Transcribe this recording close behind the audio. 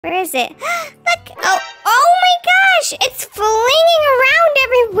Where is it? Look! Oh my gosh! It's flinging around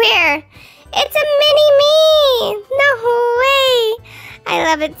everywhere! It's a mini-me! No way! I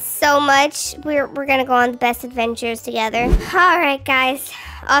love it so much. We're gonna go on the best adventures together. Alright guys,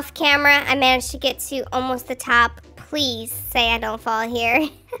 off camera, I managed to get to almost the top. Please say I don't fall here.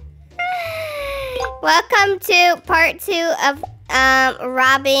 Welcome to part 2 of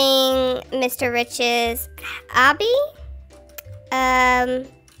robbing Mr. Rich's Obby.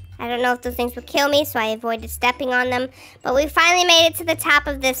 I don't know if those things would kill me, so I avoided stepping on them. But we finally made it to the top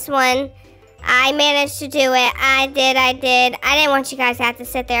of this one. I managed to do it. I did. I didn't want you guys to have to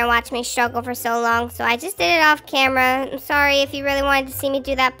sit there and watch me struggle for so long, so I just did it off camera. I'm sorry if you really wanted to see me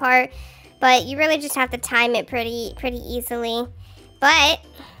do that part, but you really just have to time it pretty easily. But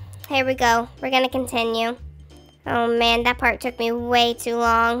here we go. We're gonna continue. Oh man, that part took me way too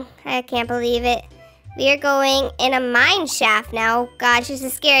long. I can't believe it. We are going in a mine shaft now. Oh gosh, this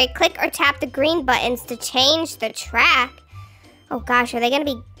is scary. Click or tap the green buttons to change the track. Oh gosh, are they gonna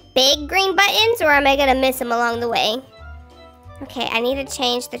be big green buttons, or am I gonna miss them along the way? Okay, I need to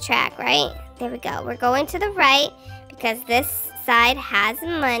change the track, right? There we go. We're going to the right because this side has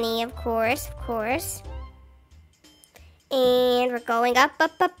money, of course. And we're going up. And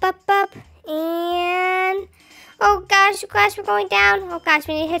oh gosh, we're going down. Oh gosh,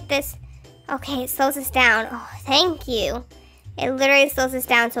 we need to hit this. Okay, it slows us down. Oh, thank you. It literally slows us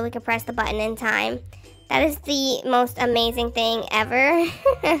down so we can press the button in time. That is the most amazing thing ever.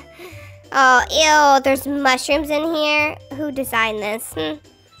 Oh, ew, there's mushrooms in here. Who designed this?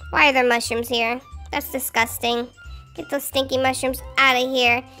 Why are there mushrooms here? That's disgusting. Get those stinky mushrooms out of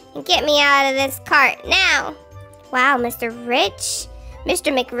here and get me out of this cart now. Wow, Mr.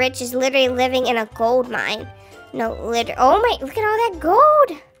 McRich is literally living in a gold mine. No, oh my, look at all that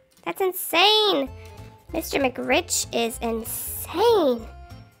gold. That's insane. Mr. McRich is insane.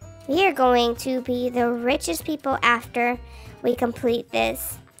 We are going to be the richest people after we complete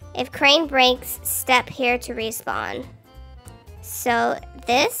this. If crane breaks, step here to respawn. So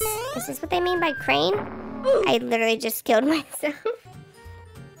is this what they mean by crane? I literally just killed myself.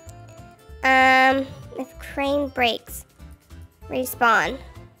 If crane breaks, respawn.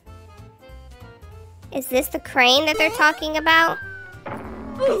 Is this the crane that they're talking about?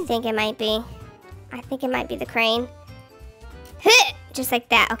 I think it might be. I think it might be the crane. Just like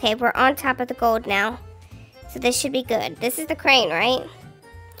that. Okay, we're on top of the gold now. So this should be good. This is the crane, right?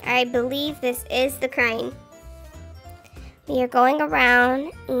 I believe this is the crane. We are going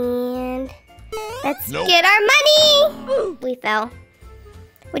around and let's get our money! We fell.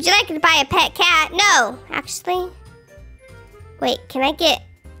 Would you like to buy a pet cat? No, actually. Wait,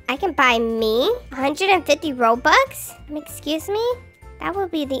 I can buy me 150 Robux? Excuse me? That will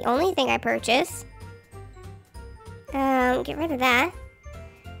be the only thing I purchase. Get rid of that.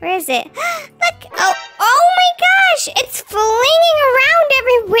 Where is it? Look! Oh my gosh! It's flinging around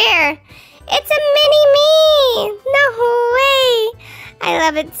everywhere! It's a mini-me! No way! I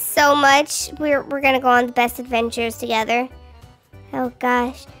love it so much. We're gonna go on the best adventures together. Oh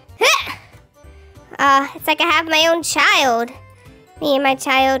gosh. It's like I have my own child. Me and my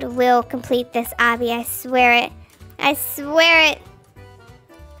child will complete this obby. I swear it. I swear it.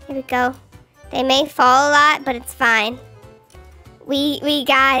 Here we go. They may fall a lot, but it's fine. We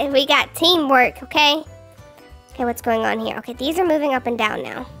got teamwork, okay? Okay, what's going on here? Okay, these are moving up and down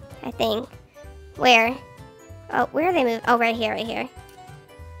now, I think. Where? Oh, where are they moving? Oh, right here, right here.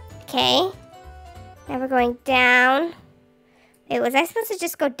 Okay. Now we're going down. Wait, was I supposed to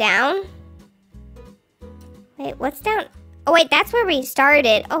just go down? Wait, what's down? Oh, wait, that's where we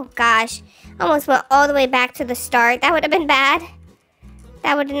started. Oh, gosh. Almost went all the way back to the start. That would have been bad.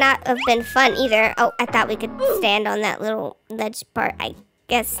 That would not have been fun either. Oh, I thought we could stand on that little ledge part. I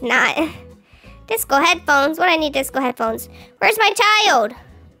guess not. Disco headphones. What do I need disco headphones? Where's my child?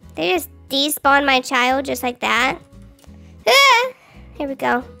 They just despawned my child just like that. Ah! Here we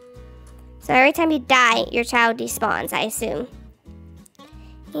go. So every time you die, your child despawns, I assume.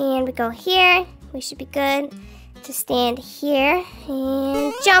 And we go here. We should be good to stand here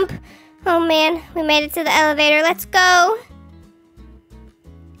and jump. Oh man, we made it to the elevator. Let's go.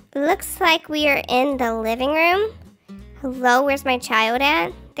 Looks like we are in the living room. Hello, where's my child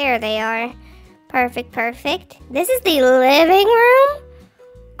at? There they are. Perfect. This is the living room?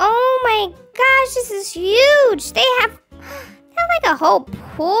 Oh my gosh, this is huge. They have like a whole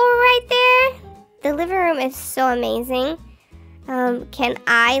pool right there. The living room is so amazing. Can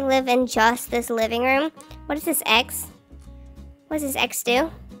I live in just this living room? What is this X? What does this X do?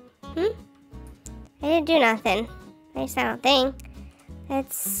 I didn't do nothing. At least I don't think.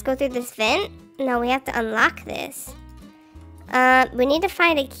 Let's go through this vent. No, we have to unlock this. We need to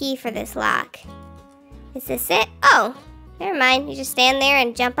find a key for this lock. Is this it? Oh, never mind. You just stand there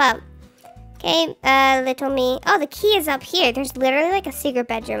and jump up. Okay, little me. Oh, the key is up here. There's literally like a secret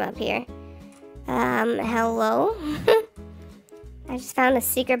bedroom up here. Hello? I just found a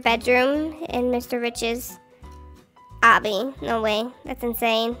secret bedroom in Mr. Rich's Obby. No way. That's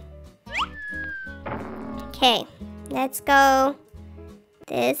insane. Okay, let's go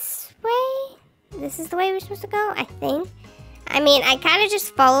this way. This is the way we're supposed to go, I think. I mean, I kind of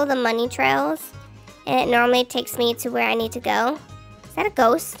just follow the money trails, and it normally takes me to where I need to go. Is that a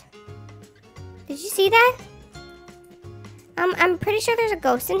ghost? Did you see that? I'm pretty sure there's a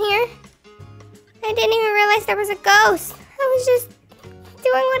ghost in here. I didn't even realize there was a ghost. I was just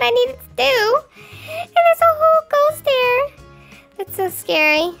doing what I needed to do, and there's a whole ghost there. That's so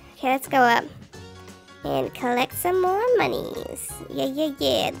scary. Okay, let's go up and collect some more monies.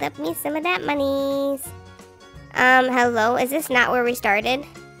 Yeah. Let me some of that monies. Hello? Is this not where we started?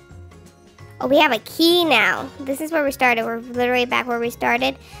 Oh, we have a key now. This is where we started. We're literally back where we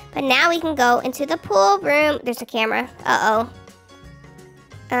started. But now we can go into the pool room. There's a camera. Uh-oh.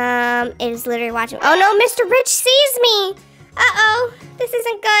 It is literally watching. Oh, no, Mr. Rich sees me. Uh-oh. This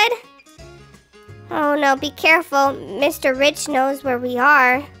isn't good. Oh, no, be careful. Mr. Rich knows where we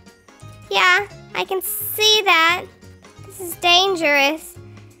are. Yeah, I can see that. This is dangerous.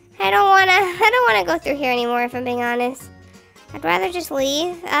 I don't wanna go through here anymore, if I'm being honest. I'd rather just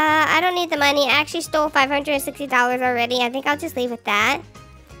leave. I don't need the money. I actually stole $560 already. I think I'll just leave with that.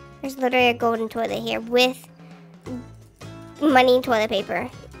 There's literally a golden toilet here with money toilet paper.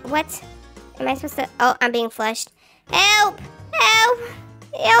 What? Am I supposed to? Oh, I'm being flushed. Help! Help!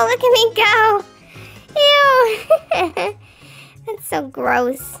 Ew, look at me go! Ew! That's so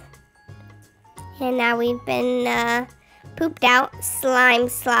gross. And now we've been pooped out. Slime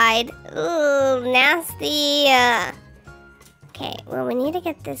slide. Ooh, nasty. Okay, well, we need to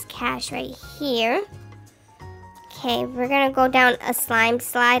get this cash right here. Okay, we're gonna go down a slime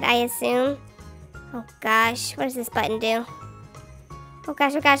slide, I assume. Oh gosh, what does this button do? Oh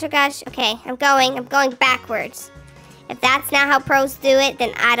gosh, oh gosh, oh gosh. Okay, I'm going backwards. If that's not how pros do it,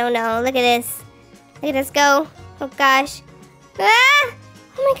 then I don't know. Look at this. Look at this go. Oh gosh. Ah!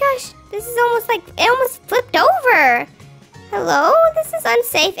 Oh my gosh, this is almost like, it almost flipped over. Hello? This is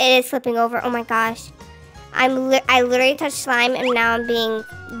unsafe. It is flipping over. Oh my gosh. I literally touched slime and now I'm being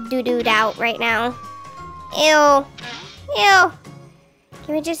doo-dooed out right now. Ew. Ew.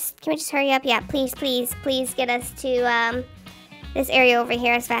 Can we just hurry up? Yeah, please get us to this area over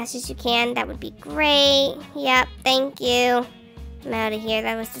here as fast as you can. That would be great. Yep, thank you. I'm out of here.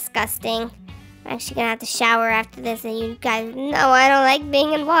 That was disgusting. I'm actually gonna have to shower after this, and you guys know I don't like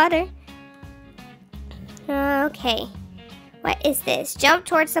being in water. Okay. What is this? Jump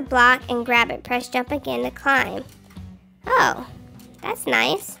towards the block and grab it. Press jump again to climb. Oh, that's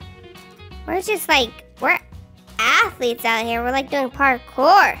nice. We're just like, we're athletes out here. We're like doing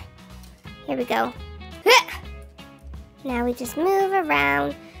parkour. Here we go. Now we just move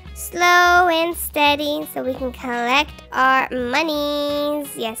around slow and steady so we can collect our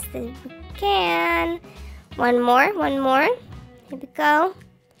monies. Yes, we can. One more. Here we go.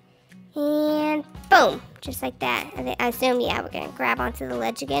 And boom. Just like that. I assume, yeah, we're going to grab onto the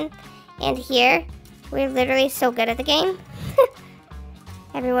ledge again. And here, we're literally so good at the game.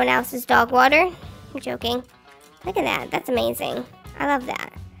 Everyone else is dog water. I'm joking. Look at that. That's amazing. I love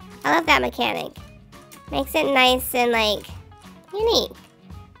that. I love that mechanic. Makes it nice and, like, unique.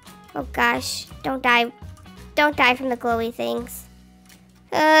 Oh, gosh. Don't die. Don't die from the glowy things.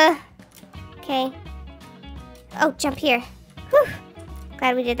 Okay. Oh, jump here. Whew.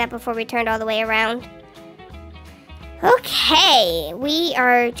 Glad we did that before we turned all the way around. Okay, we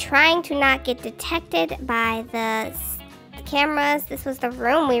are trying to not get detected by the cameras. This was the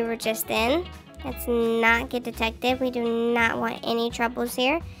room we were just in. Let's not get detected. We do not want any troubles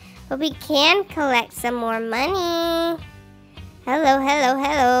here. But we can collect some more money.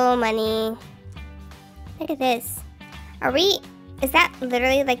 Hello, money. Look at this. Is that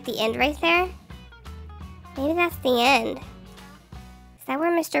literally like the end right there? Maybe that's the end. Is that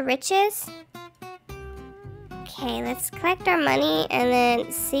where Mr. Rich is? Okay, let's collect our money and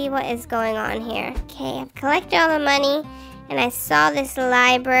then see what is going on here. Okay, I've collected all the money and I saw this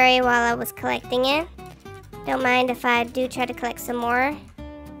library while I was collecting it. Don't mind if I do try to collect some more.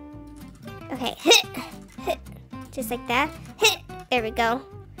 Okay, just like that. There we go.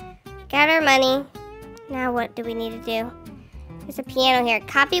 Got our money. Now what do we need to do? There's a piano here.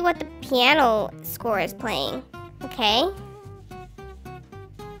 Copy what the piano score is playing. Okay.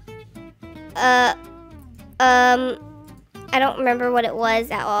 I don't remember what it was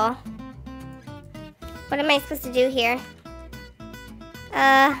at all. What am I supposed to do here?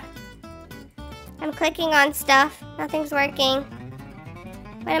 I'm clicking on stuff. Nothing's working.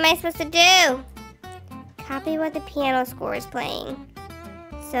 What am I supposed to do? Copy what the piano score is playing.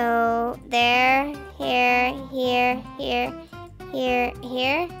 So, there, here, here, here, here,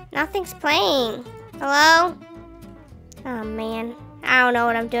 here. Nothing's playing. Hello? Oh, man. I don't know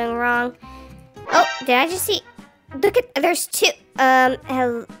what I'm doing wrong. Oh, did I just see? Look at, there's two.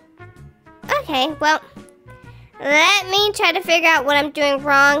 Hello. Okay, well, let me try to figure out what I'm doing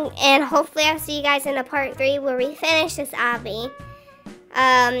wrong, and hopefully I'll see you guys in a part 3 where we finish this obby.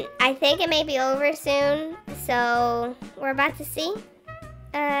 I think it may be over soon, so we're about to see.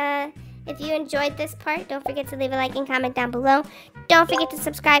 If you enjoyed this part, don't forget to leave a like and comment down below. Don't forget to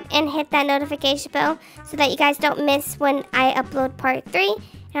subscribe and hit that notification bell so that you guys don't miss when I upload part 3.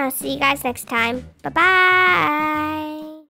 And I'll see you guys next time. Bye-bye.